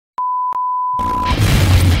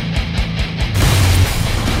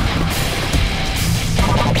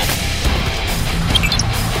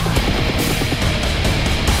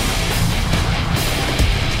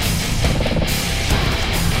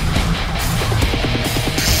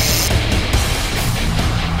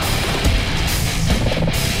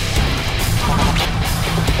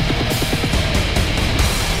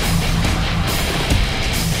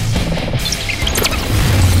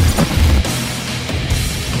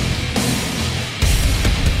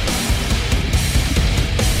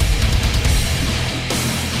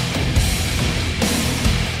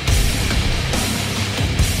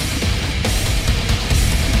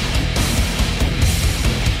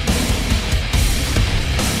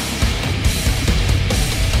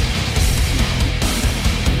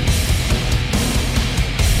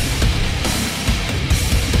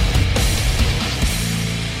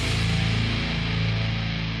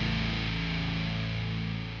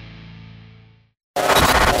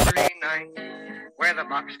sunshine, where the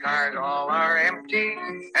boxcars all are empty,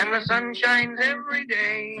 and the sun shines every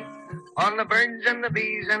day. On the birds and the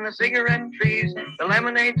bees and the cigarette trees, the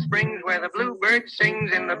lemonade springs where the bluebird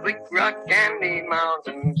sings in the Big Rock Candy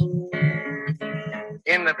Mountains.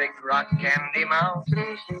 In the Big Rock Candy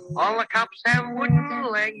Mountains, all the cops have wooden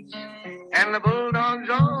legs, and the bulldogs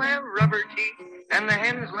all have rubber teeth, and the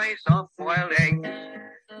hens lay soft-boiled eggs.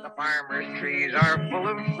 The farmers' trees are full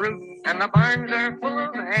of fruit, and the barns are full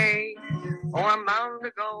of hay. Oh, I'm bound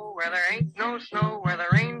to go where there ain't no snow, where the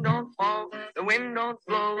rain don't fall, the wind don't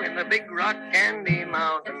blow, in the Big Rock Candy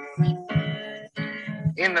Mountains.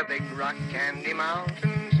 In the Big Rock Candy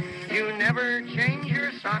Mountains, you never change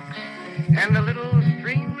your socks, and the little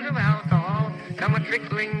streams of alcohol come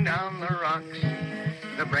a-trickling down the rocks.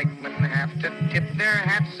 The brakemen have to tip their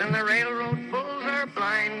hats, and the railroad bulls are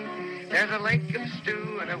blind. There's a lake of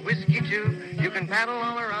stew and a whiskey too. You can paddle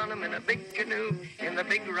all around them in a big canoe in the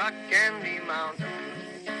Big Rock Candy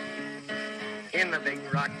Mountains. In the Big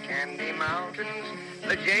Rock Candy Mountains,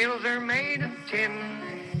 the jails are made of tin,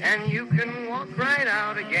 and you can walk right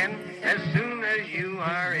out again as soon as you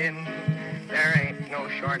are in. There ain't no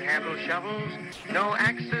short-handled shovels, no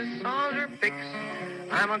axes, saws, or picks.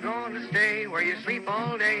 I'm a-going to stay where you sleep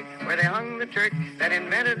all day, where they hung the Turk that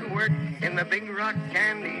invented work in the Big Rock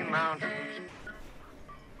Candy Mountains.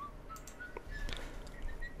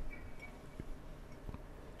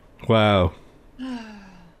 Wow.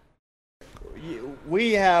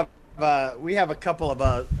 We have a couple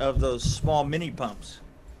of those small mini pumps.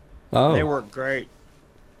 Oh. They work great.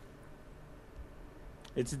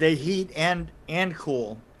 They heat and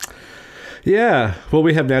cool. Yeah. Well,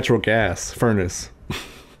 we have natural gas furnace.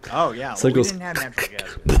 Oh yeah. So Well, we goes... didn't have natural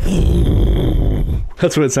gas.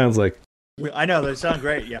 That's what it sounds like. I know they sound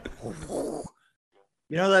great. Yeah. You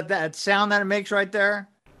know that sound that it makes right there?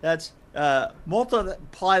 That's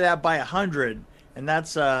multiply that by 100, and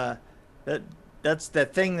that's that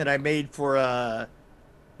thing that I made for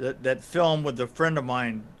that film with a friend of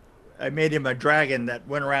mine. I made him a dragon that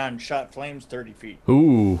went around and shot flames 30 feet.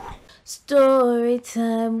 Ooh. Story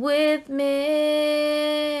time with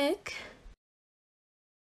Mick.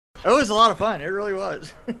 It was a lot of fun. It really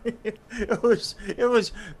was. It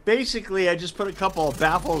was basically I just put a couple of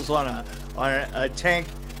baffles on a tank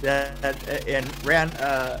and ran.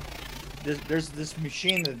 There's this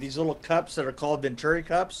machine that these little cups that are called Venturi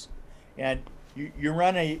cups, and you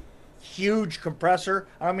run a huge compressor.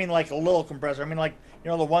 I don't mean like a little compressor. I mean like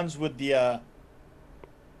the ones with the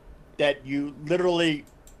that you literally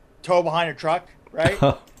tow behind a truck, right?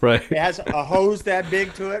 Right. It has a hose that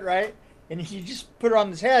big to it, right? And you just put it on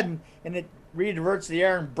his head, and it rediverts the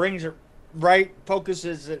air and brings it right,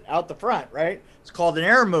 focuses it out the front, right? It's called an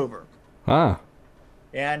air mover. Ah.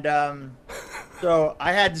 And so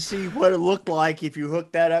I had to see what it looked like if you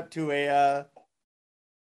hook that up to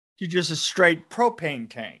just a straight propane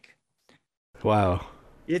tank. Wow.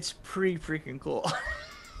 It's pretty freaking cool.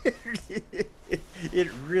 It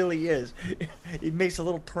really is. It makes a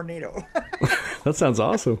little tornado. That sounds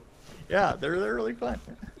awesome. Yeah, they're really fun.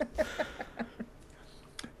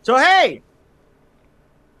 So hey,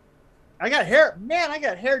 I got hair. Man, I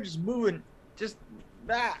got hair just moving. Just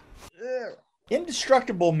that.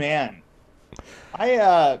 Indestructible Man.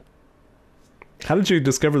 How did you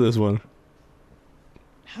discover this one?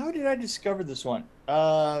 How did I discover this one?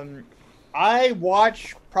 I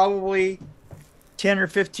watch probably 10 or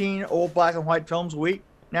 15 old black and white films a week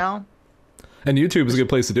now. And YouTube is a good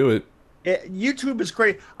place to do it. YouTube is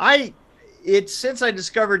great. Since I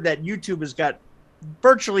discovered that YouTube has got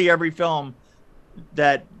virtually every film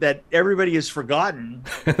that everybody has forgotten.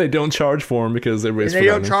 They don't charge for them because everybody's and they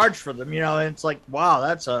forgotten don't charge for them, and it's like, wow,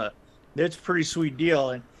 that's a pretty sweet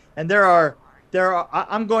deal. And there are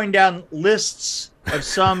I'm going down lists of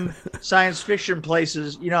some science fiction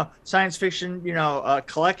places, science fiction,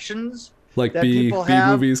 collections like that B people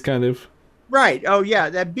have. movies kind of. Right. Oh yeah,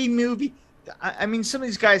 that B movie. I mean, some of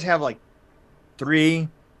these guys have like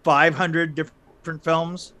 500 different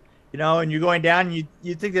films, and you're going down and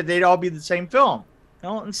you think that they'd all be the same film.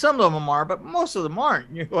 And some of them are, but most of them aren't.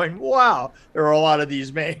 And you're going, wow, there are a lot of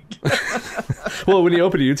these made. Well, when you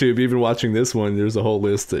open YouTube, even watching this one, there's a whole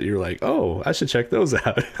list that you're like, oh, I should check those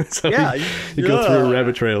out. So yeah, you go through a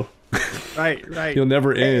rabbit trail. Right. You'll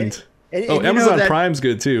never end. And Amazon Prime's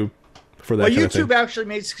good too for that. Well, kind of YouTube thing. actually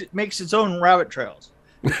makes its own rabbit trails.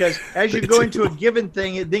 Because as you go into a given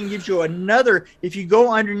thing, it then gives you another. If you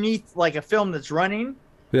go underneath like a film that's running,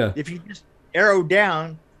 yeah. If you just arrow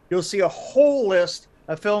down, you'll see a whole list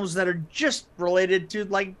of films that are just related to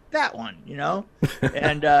like that one,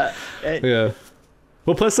 And yeah.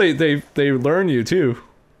 Well, plus they learn you too.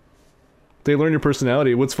 They learn your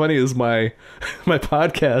personality. What's funny is my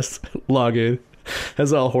podcast login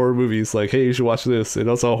has all horror movies. Like, hey, you should watch this, and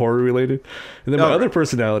it's all horror related. And then my other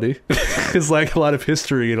personality is like a lot of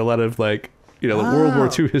history and a lot of like, you know, like World War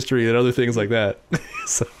II history and other things like that.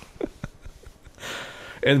 So,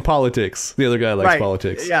 and politics. The other guy likes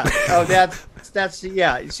politics. Yeah. Oh, that's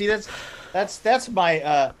yeah. You see, that's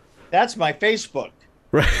my Facebook.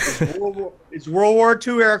 Right. It's World War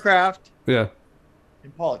II aircraft. Yeah.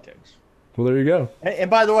 And politics. Well, there you go. And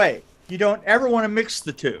by the way, you don't ever want to mix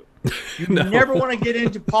the two. You never want to get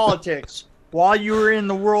into politics while you were in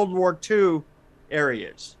the World War II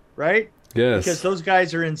areas, right? Yes. Because those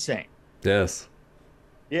guys are insane. Yes.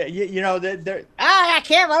 Yeah, you know, they're I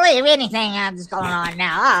can't believe anything that's going on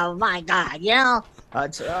now. Oh my God, you know.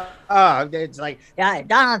 it's like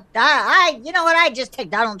Donald. You know what? I'd just take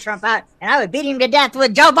Donald Trump out, and I would beat him to death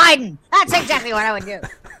with Joe Biden. That's exactly what I would do.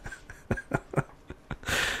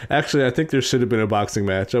 Actually, I think there should have been a boxing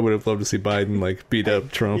match. I would have loved to see Biden like beat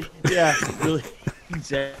up Trump. Yeah, really,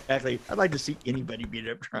 exactly. I'd like to see anybody beat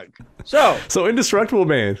up Trump. So Indestructible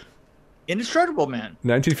Man. Indestructible Man.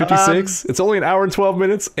 1956. It's only an hour and 12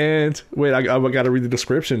 minutes. And wait, I got to read the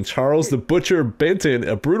description. Charles the Butcher Benton,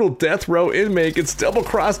 a brutal death row inmate, gets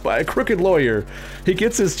double-crossed by a crooked lawyer. He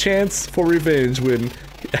gets his chance for revenge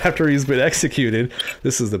after he's been executed.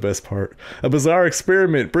 This is the best part. A bizarre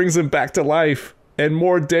experiment brings him back to life, and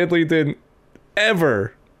more deadly than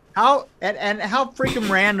ever. How freaking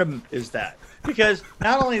random is that? Because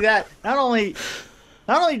not only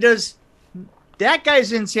does that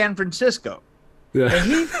guy's in San Francisco, and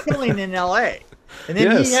he's killing in L.A. And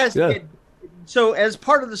then he has to get, so as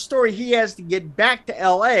part of the story, he has to get back to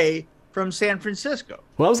L.A. from San Francisco.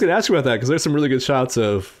 Well, I was going to ask you about that because there's some really good shots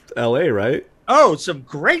of L.A., right? Oh, some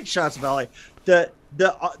great shots of L.A. The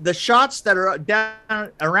shots that are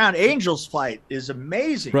down around Angel's Flight is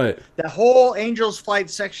amazing. Right. The whole Angel's Flight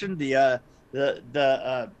section, the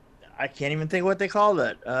I can't even think what they call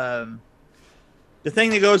it. The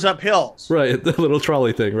thing that goes up hills. Right, the little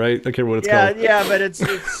trolley thing, right? I can't remember what it's called. Yeah, but it's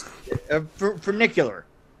a funicular.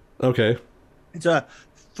 Okay. It's a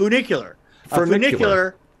funicular. A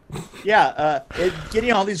funicular. Yeah,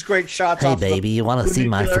 getting all these great shots. Hey, baby, you want to see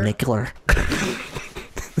my funicular?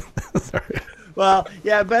 Sorry. Well,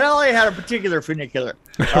 yeah, but LA had a particular funicular.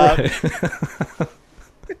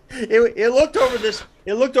 It looked over this.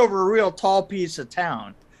 It looked over a real tall piece of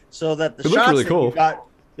town, so that the shots really cool.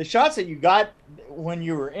 The shots that you got when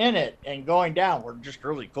you were in it and going down were just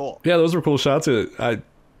really cool. Yeah, those were cool shots. I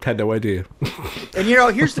had no idea. And you know,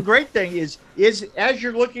 here's the great thing: is as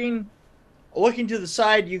you're looking to the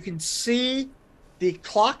side, you can see the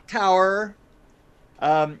clock tower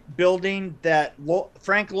building that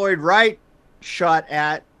Frank Lloyd Wright shot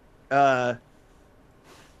at. That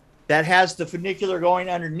has the funicular going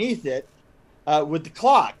underneath it with the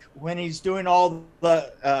clock when he's doing all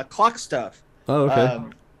the clock stuff. Oh, okay.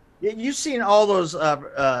 You've seen all those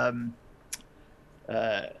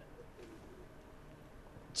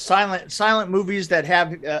silent movies that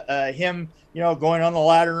have him, you know, going on the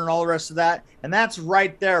ladder and all the rest of that, and that's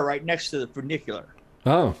right there, right next to the funicular.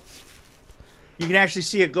 Oh. You can actually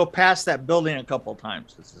see it go past that building a couple of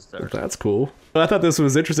times. That's cool. I thought this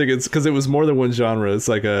was interesting. It's because it was more than one genre. It's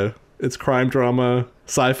like it's crime drama,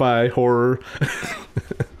 sci-fi, horror.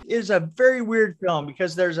 It's a very weird film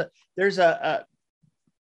because there's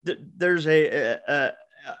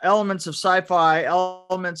elements of sci-fi,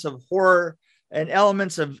 elements of horror, and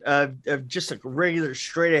elements of just a regular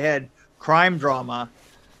straight ahead crime drama.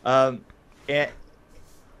 And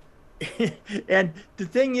and the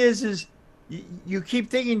thing is you keep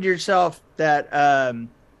thinking to yourself that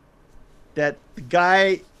that the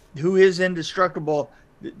guy who is indestructible,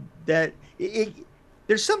 there's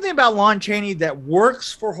something about Lon Chaney that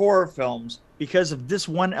works for horror films because of this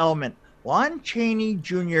one element. Lon Chaney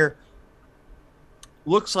Jr.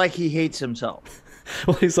 looks like he hates himself.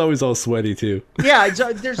 Well, he's always all sweaty too. Yeah,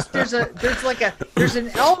 there's an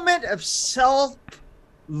element of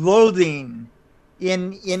self-loathing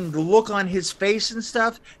in the look on his face and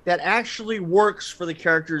stuff that actually works for the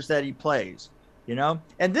characters that he plays, you know.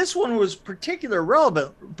 And this one was particularly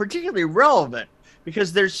relevant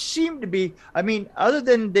because there seemed to be, I mean, other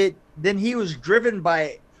than he was driven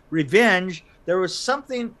by revenge, there was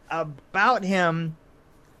something about him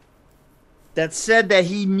that said that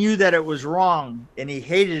he knew that it was wrong and he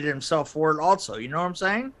hated himself for it also. You know what I'm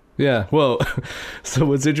saying? Yeah. Well, so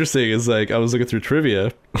what's interesting is, like, I was looking through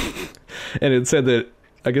trivia and it said that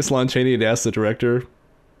I guess Lon Chaney had asked the director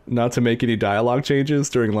not to make any dialogue changes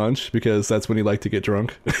during lunch because that's when he liked to get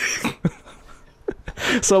drunk.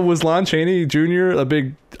 So was Lon Chaney Jr. a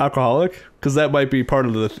big alcoholic? Because that might be part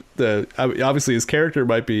of the obviously his character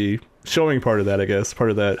might be showing part of that. I guess part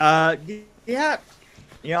of that. Yeah.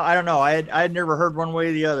 You know, I don't know. I had never heard one way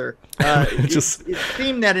or the other. It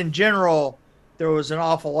seemed that in general there was an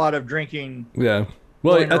awful lot of drinking. Yeah.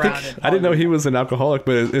 Well, I think I didn't know he was an alcoholic,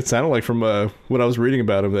 but it sounded like from what I was reading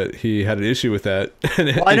about him that he had an issue with that, and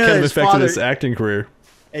it kind of affected his acting career.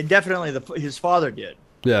 And definitely his father did.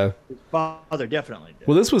 Yeah. His father definitely did.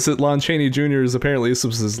 Well, this was Lon Chaney Jr.'s. Apparently, this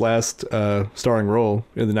was his last starring role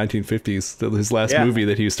in the 1950s. His last movie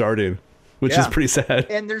that he starred in, which is pretty sad.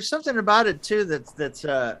 And there's something about it too that's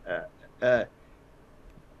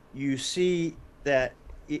you see that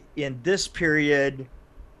in this period,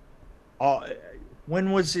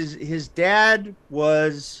 when was his dad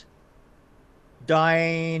was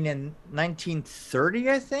dying in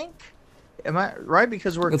 1930, I think. Am I right?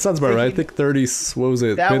 Because that sounds about right. I think 30s. What was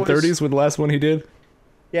it? Mid-30s was the last one he did.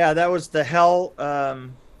 Yeah, that was the Hell.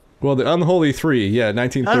 Well, the Unholy Three. Yeah,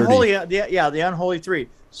 1930. The Unholy Three.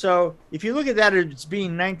 So if you look at that, it's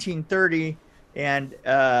being 1930, and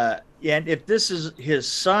if this is his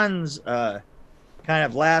son's kind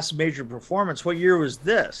of last major performance, what year was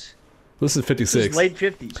this? This is 56. Late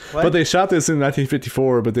 50s. What? But they shot this in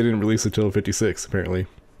 1954, but they didn't release it until 56, apparently.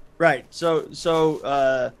 Right. So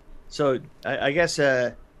I guess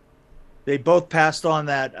they both passed on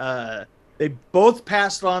that. They both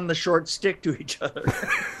passed on the short stick to each other.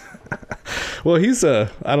 Well, he's I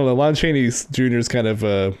don't know. Lon Chaney Jr. is kind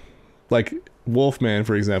of like Wolfman,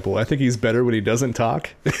 for example. I think he's better when he doesn't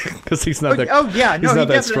talk because he's not that. Oh yeah, no, he's not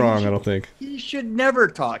that strong. I don't think he should never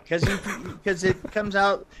talk because it comes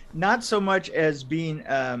out not so much as being.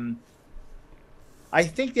 I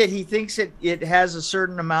think that he thinks it has a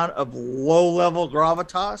certain amount of low-level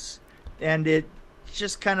gravitas, and it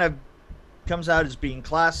just kind of comes out as being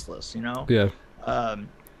classless, you know? Yeah.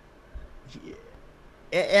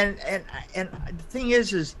 And the thing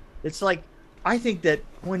is it's like, I think that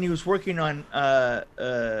when he was working on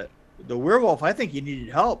the Werewolf, I think he needed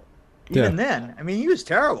help. Even then. I mean, he was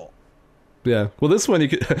terrible. Yeah. Well, this one, you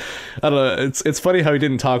could, I don't know, it's funny how he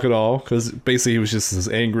didn't talk at all, because basically he was just this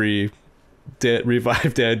angry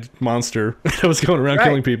revived dead monster that was going around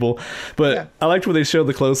killing people. But I liked when they showed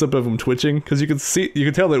the close-up of him twitching, because you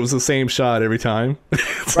could tell that it was the same shot every time.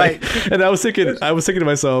 And I was thinking to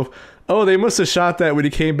myself, oh, they must have shot that when he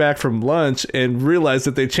came back from lunch and realized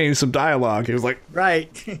that they changed some dialogue. It was like,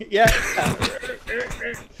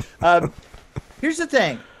 here's the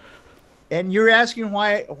thing, and you're asking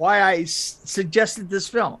why I suggested this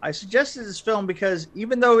film. I suggested this film because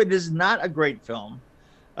even though it is not a great film,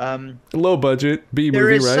 low budget B movie,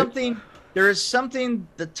 right? There is something.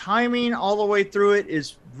 The timing all the way through it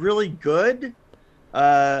is really good.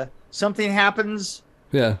 Something happens.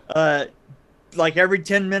 Yeah. Like every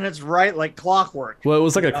 10 minutes, right? Like clockwork. Well, it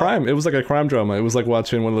was like a crime. It was like a crime drama. It was like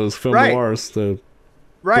watching one of those film noirs. Boom,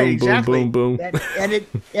 exactly. Boom, boom, boom.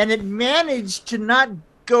 And it managed to not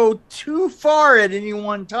go too far at any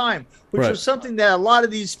one time, which was something that a lot of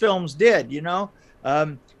these films did. You know,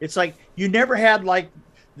 it's like you never had like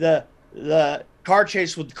the car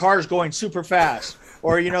chase with the cars going super fast,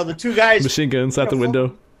 or the two guys machine guns out the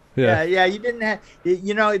window. Yeah. You didn't have.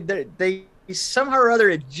 They somehow or other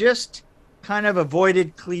it just kind of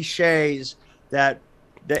avoided cliches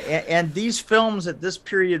and these films at this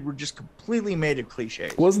period were just completely made of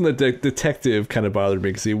cliches. Wasn't the detective kind of bothered me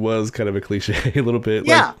because he was kind of a cliche a little bit?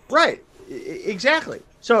 Yeah, right. Exactly.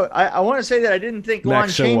 So I want to say that I didn't think Lon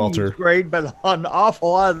Chaney was great, but an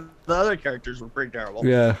awful lot of the other characters were pretty terrible.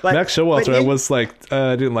 Yeah, Max Showalter, I was like,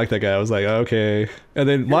 I didn't like that guy. I was like, okay. And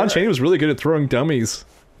then Lon Chaney was really good at throwing dummies.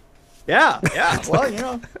 Yeah.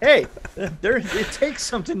 Well, hey, it takes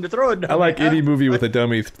something to throw a dummy. I like any movie with a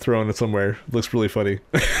dummy thrown somewhere. It looks really funny.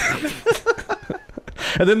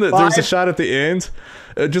 And then there's a shot at the end,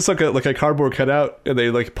 just like a cardboard cutout, and they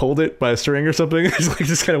like pulled it by a string or something. It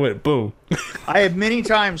just kind of went boom. I have many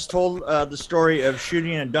times told the story of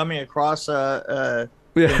shooting a dummy across Ventura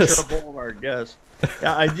Boulevard. Yes.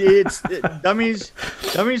 Yeah, dummies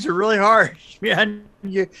are really hard. Man,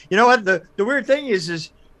 you know what the weird thing is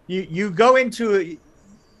you go into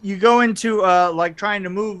like trying to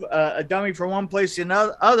move a dummy from one place to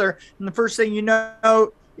another, and the first thing you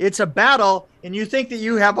know, it's a battle, and you think that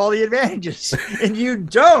you have all the advantages, and you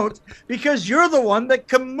don't, because you're the one that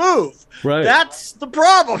can move. Right. That's the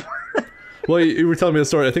problem. Well, you were telling me a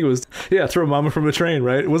story. I think it was throw mama from the train,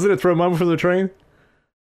 right? Wasn't it throw mama from the train?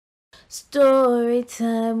 Story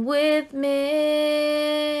time with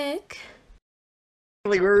Mick.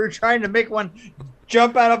 We were trying to make one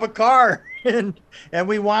jump out of a car, and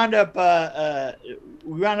we wound up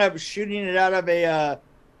we wound up shooting it out of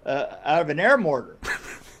an air mortar.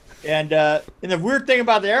 And the weird thing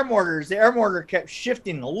about the air mortar is the air mortar kept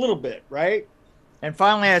shifting a little bit, right? And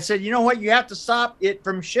finally I said, you know what? You have to stop it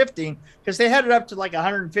from shifting, because they had it up to like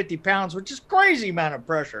 150 pounds, which is crazy amount of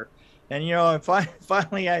pressure. And, you know,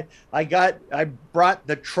 finally I brought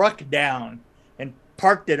the truck down and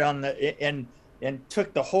parked it on and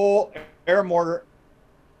took the whole air mortar,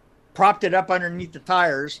 propped it up underneath the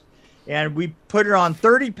tires, and we put it on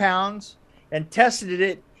 30 pounds and tested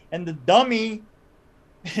it, and the dummy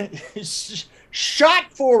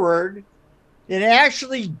shot forward and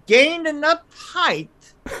actually gained enough height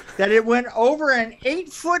that it went over an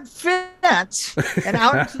 8-foot fence and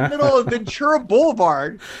out into the middle of Ventura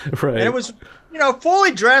Boulevard. Right. And it was, you know,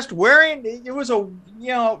 fully dressed, wearing, it was a, you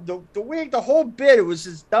know, the wig, the whole bit. It was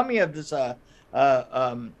this dummy of this, to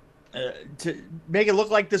make it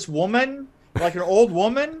look like this woman, like an old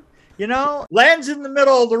woman, you know, lands in the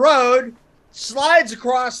middle of the road, slides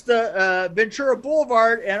across the Ventura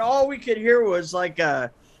Boulevard, and all we could hear was like,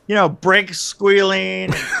 you know, brakes squealing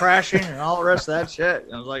and crashing and all the rest of that shit.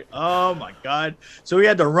 And I was like, oh my God. So we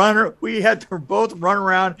had to both run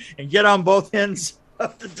around and get on both ends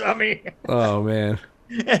of the dummy. Oh man.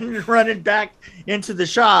 And run it back into the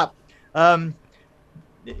shop. And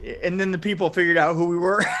then the people figured out who we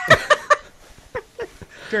were.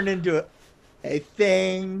 Turned into a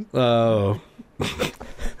thing. Oh.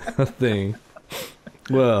 A thing.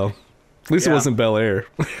 Well, at least it wasn't Bel Air.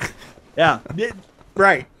 Yeah.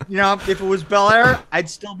 Right. You know, if it was Bel Air, I'd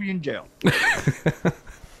still be in jail.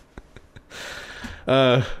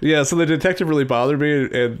 Yeah, so the detective really bothered me,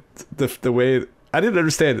 and the way I didn't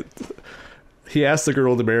understand it. He asked the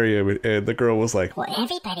girl to marry him, and the girl was like, well,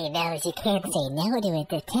 everybody knows you can't say no to a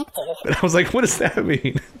detective. And I was like, what does that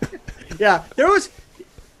mean? Yeah, there was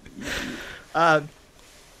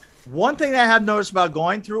one thing that I have noticed about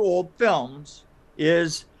going through old films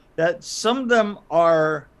is that some of them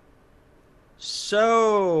are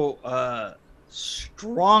so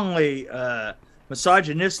strongly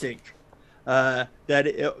misogynistic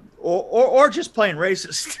that or just plain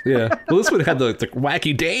racist. Yeah. Well, this one had the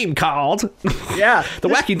wacky dame called. Yeah. The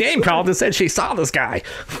wacky dame called and said she saw this guy.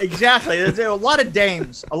 Exactly. There's a lot of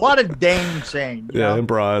dames saying. Yeah, and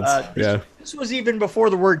broads. This was even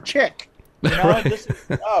before the word chick. You know, Right.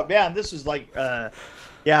 Oh man, this was like,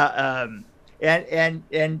 and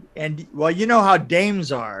well, you know how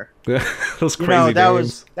dames are. Those crazy You know,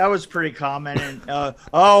 dames. that was pretty common. And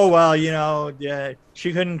oh well, you know,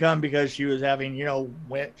 she couldn't come because she was having, you know,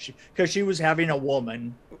 because she was having a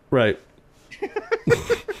woman. Right.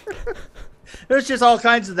 There's just all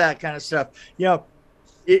kinds of that kind of stuff. You know,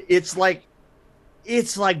 it's like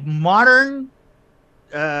modern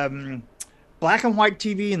black and white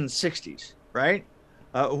TV in the 60s, right?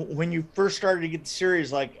 When you first started to get the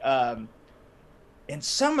series, like, and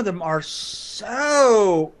some of them are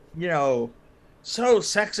so, you know, so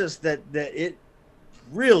sexist that it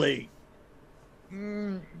really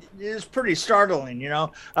is pretty startling, you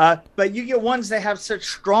know. But you get ones that have such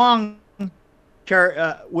strong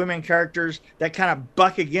women characters that kind of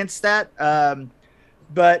buck against that.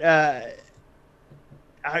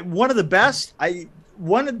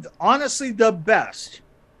 Honestly the best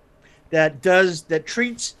that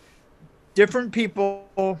treats different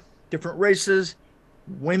people, different races,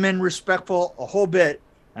 women respectful a whole bit.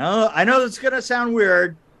 I know that's gonna sound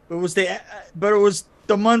weird, but it was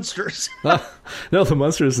the Munsters. No, the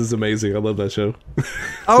Munsters is amazing. I love that show.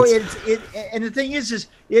 Oh, and the thing is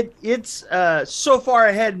it's so far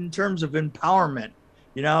ahead in terms of empowerment,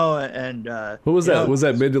 you know. And what was that? Was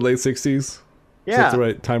that mid to late 60s? Yeah, is that the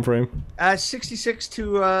right time frame? 66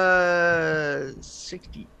 to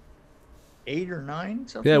 68 or 9.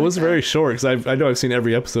 Something. Yeah, it like was that. very short because I know I've seen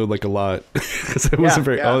every episode like a lot because it wasn't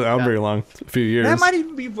very long, a few years. That might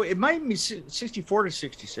even be 64 to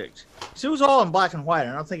 66. So it was all in black and white.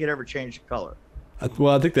 I don't think it ever changed the color.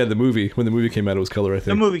 Well, I think that when the movie came out, it was color. I think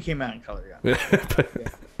the movie came out in color. Yeah.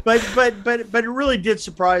 But it really did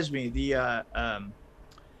surprise me.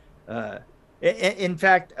 In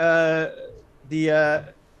fact,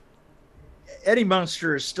 Eddie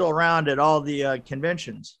Munster is still around at all the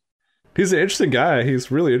conventions. He's an interesting guy.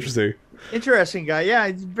 He's really interesting. Interesting guy. Yeah,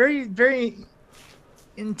 he's very, very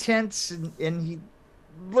intense, and he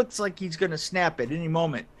looks like he's going to snap at any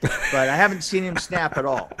moment. But I haven't seen him snap at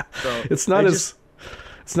all. So it's not as.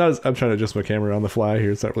 I'm trying to adjust my camera on the fly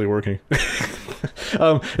here. It's not really working.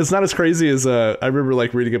 It's not as crazy as I remember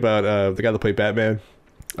like reading about the guy that played Batman.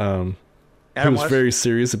 He was very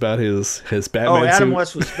serious about his Batman. Oh, Adam suit.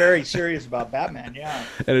 West was very serious about Batman. Yeah.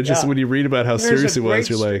 And it just when you read about how serious he was,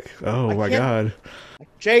 you're like, oh my god.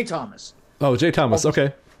 Jay Thomas. Oh, Jay Thomas.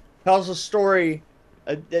 Okay. Tells a story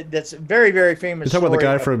that's a very, very famous. You're talking about the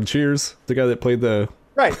guy story from Cheers, the guy that played the.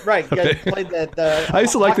 Right. Okay. Played that. I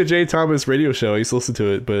used to like the Jay Thomas radio show. I used to listen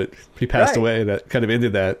to it, but he passed away, and that kind of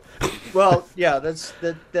ended that. Well, yeah,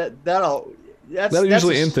 that'll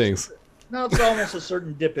usually end things. No, it's almost a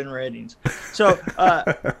certain dip in ratings. So,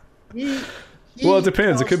 well, it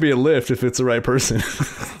depends. It could be a lift if it's the right person.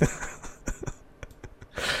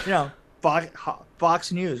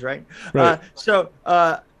 Fox News, right? Right.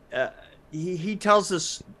 He tells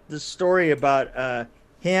this story about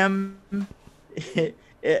him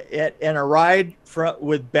and a ride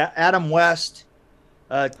with Adam West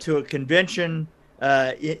to a convention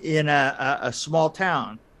in a small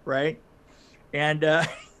town, right? And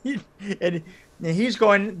and he's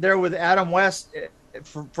going there with Adam West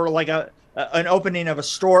for like an opening of a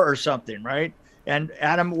store or something, right? And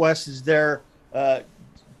Adam West is there to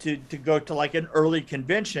go to like an early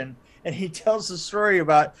convention, and he tells the story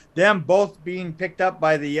about them both being picked up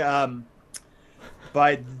by the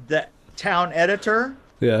town editor.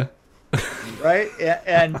 Yeah. Right.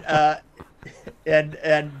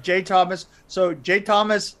 And Jay Thomas. So Jay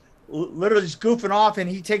Thomas literally is goofing off, and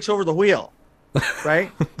he takes over the wheel. Right.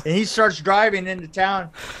 And he starts driving into town,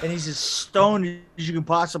 and he's as stoned as you can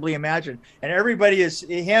possibly imagine. And everybody is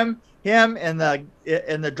him and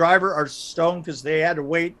the driver are stoned because they had to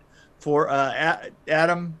wait for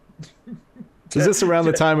Adam. Is this around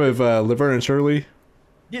the time of Laverne and Shirley?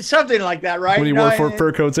 Yeah, something like that, right? When he wore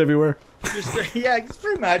fur coats everywhere? Yeah,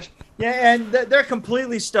 pretty much. Yeah, and they're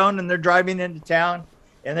completely stoned, and they're driving into town,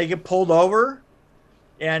 and they get pulled over,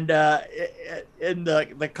 and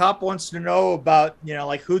the cop wants to know about,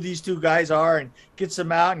 like who these two guys are, and gets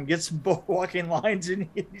them out and gets them walking lines, and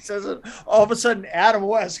he says it. All of a sudden Adam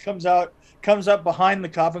West comes up behind the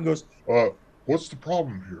cop and goes, what's the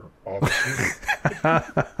problem here,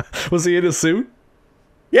 officer? Was he in a suit?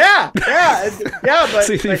 Yeah, but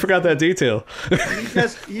see, you forgot that detail.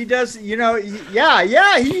 he does,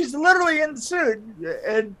 he's literally in the suit,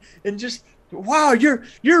 and just, wow,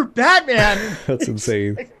 you're Batman. That's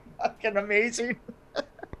insane. It's fucking amazing.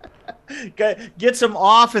 Gets them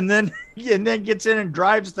off, and then gets in and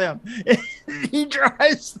drives them. He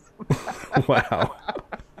drives them. Wow.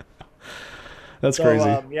 That's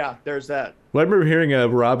crazy. Yeah, there's that. Well, I remember hearing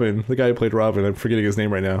Robin, the guy who played Robin. I'm forgetting his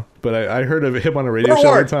name right now, but I heard of him on a radio show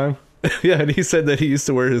all the time. Yeah, and he said that he used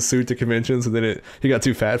to wear his suit to conventions, and then he got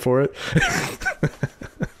too fat for it.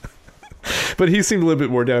 But he seemed a little bit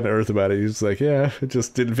more down to earth about it. He was like, "Yeah, it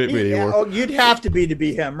just didn't fit me anymore." Oh, you'd have to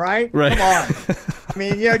be him, right? Right. Come on. I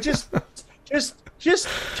mean, just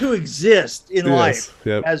to exist in life,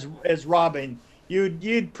 yep. as Robin,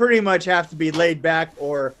 you'd pretty much have to be laid back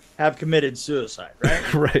or have committed suicide,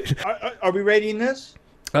 right? Right. Are we rating this?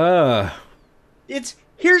 Here's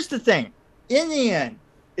the thing. In the end,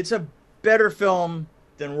 it's a better film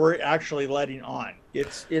than we're actually letting on.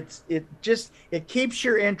 It keeps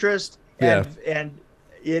your interest, and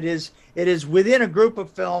it is within a group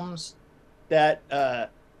of films that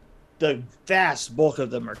the vast bulk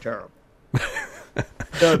of them are terrible.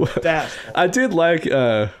 I did like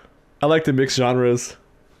I like the mixed genres.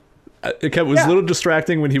 It was a little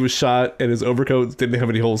distracting when he was shot and his overcoat didn't have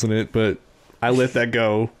any holes in it, but I let that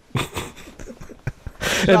go.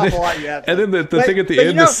 And then the thing at the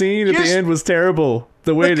end, the scene at the end was terrible.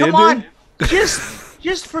 The way it ended. On,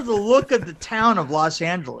 just for the look of the town of Los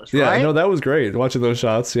Angeles, right? Yeah, no, that was great watching those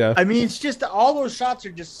shots. Yeah, I mean, it's just all those shots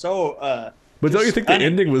are just so. But don't you think the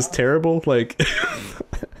ending was terrible? Like,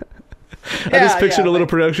 I just pictured a little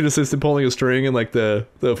production assistant pulling a string and like the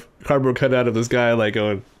cardboard cutout of this guy like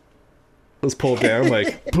going, let's pull it down,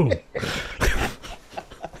 like boom.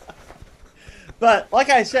 But like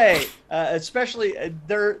I say, especially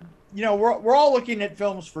we're all looking at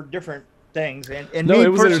films for different things, and no, me it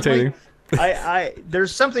was entertaining. I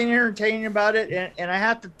there's something entertaining about it, and I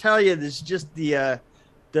have to tell you, this is just the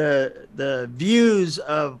views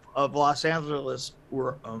of Los Angeles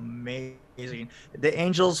were amazing. The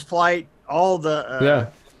Angels flight, all the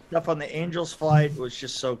stuff on the Angels flight was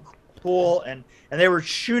just so cool, and they were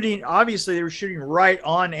shooting. Obviously, they were shooting right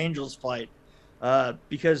on Angels flight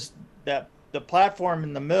because the platform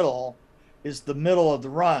in the middle is the middle of the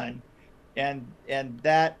run, and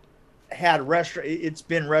that had it's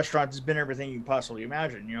been restaurants, it's been everything you can possibly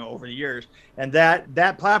imagine, over the years. And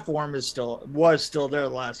that platform was still there the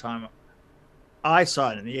last time I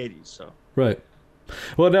saw it in the 80s. So right.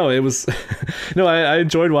 Well, no, it was no, I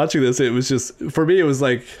enjoyed watching this. It was just, for me, it was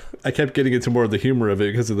like I kept getting into more of the humor of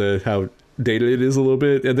it because of how dated it is a little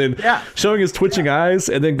bit, and then showing his twitching eyes,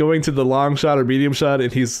 and then going to the long shot or medium shot,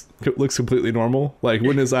 and looks completely normal. Like,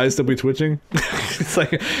 wouldn't his eyes still be twitching? It's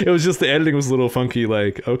like, it was just the editing was a little funky.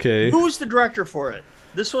 Like, okay, who was the director for it?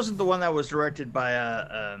 This wasn't the one that was directed by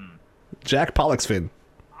Jack Pollexfen.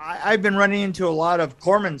 I've been running into a lot of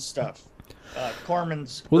Corman's stuff.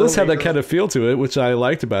 Corman's. Well, this had that kind of feel to it, which I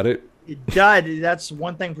liked about it. It did. That's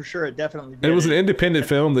one thing for sure. It definitely did. It was an independent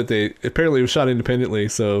film that they apparently was shot independently,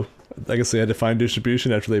 so I guess they had to find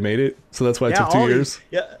distribution after they made it. So that's why it took 2 years.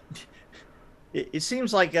 Yeah. It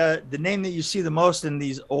seems like the name that you see the most in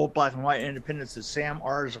these old black and white independents is Sam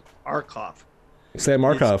Arkoff. Sam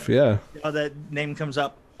Arkoff, yeah. You know, that name comes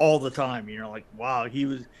up all the time. You know, like, wow, he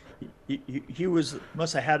was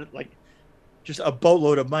must have had like just a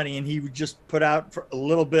boatload of money, and he would just put out for a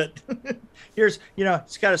little bit. Here's, you know,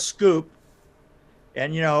 it's got a scoop,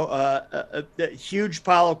 and you know, a huge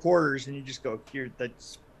pile of quarters, and you just go, here,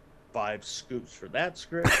 that's 5 scoops for that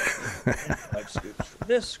script, and 5 scoops for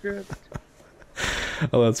this script.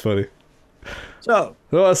 Oh, that's funny. So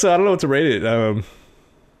I don't know what to rate it.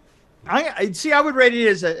 I see. I would rate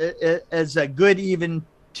it as a good even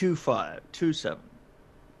 2.7.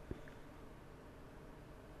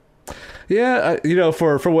 Yeah, you know,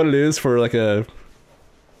 for what it is, for like a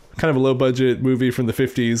kind of a low budget movie from the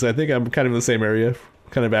 50s, I think I'm kind of in the same area,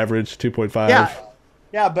 kind of average 2.5.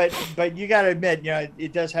 Yeah, but you got to admit, you know,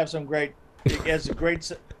 it does have some great. It has great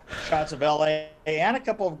shots of LA and a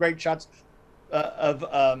couple of great shots of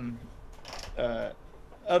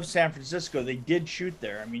San Francisco. They did shoot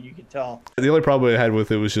there. I mean, you could tell. The only problem I had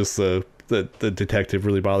with it was just the detective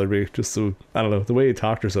really bothered me. Just so, I don't know, the way he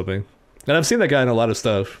talked or something. And I've seen that guy in a lot of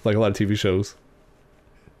stuff, like a lot of TV shows.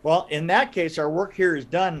 Well, in that case, our work here is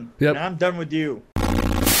done. Yep. And I'm done with you.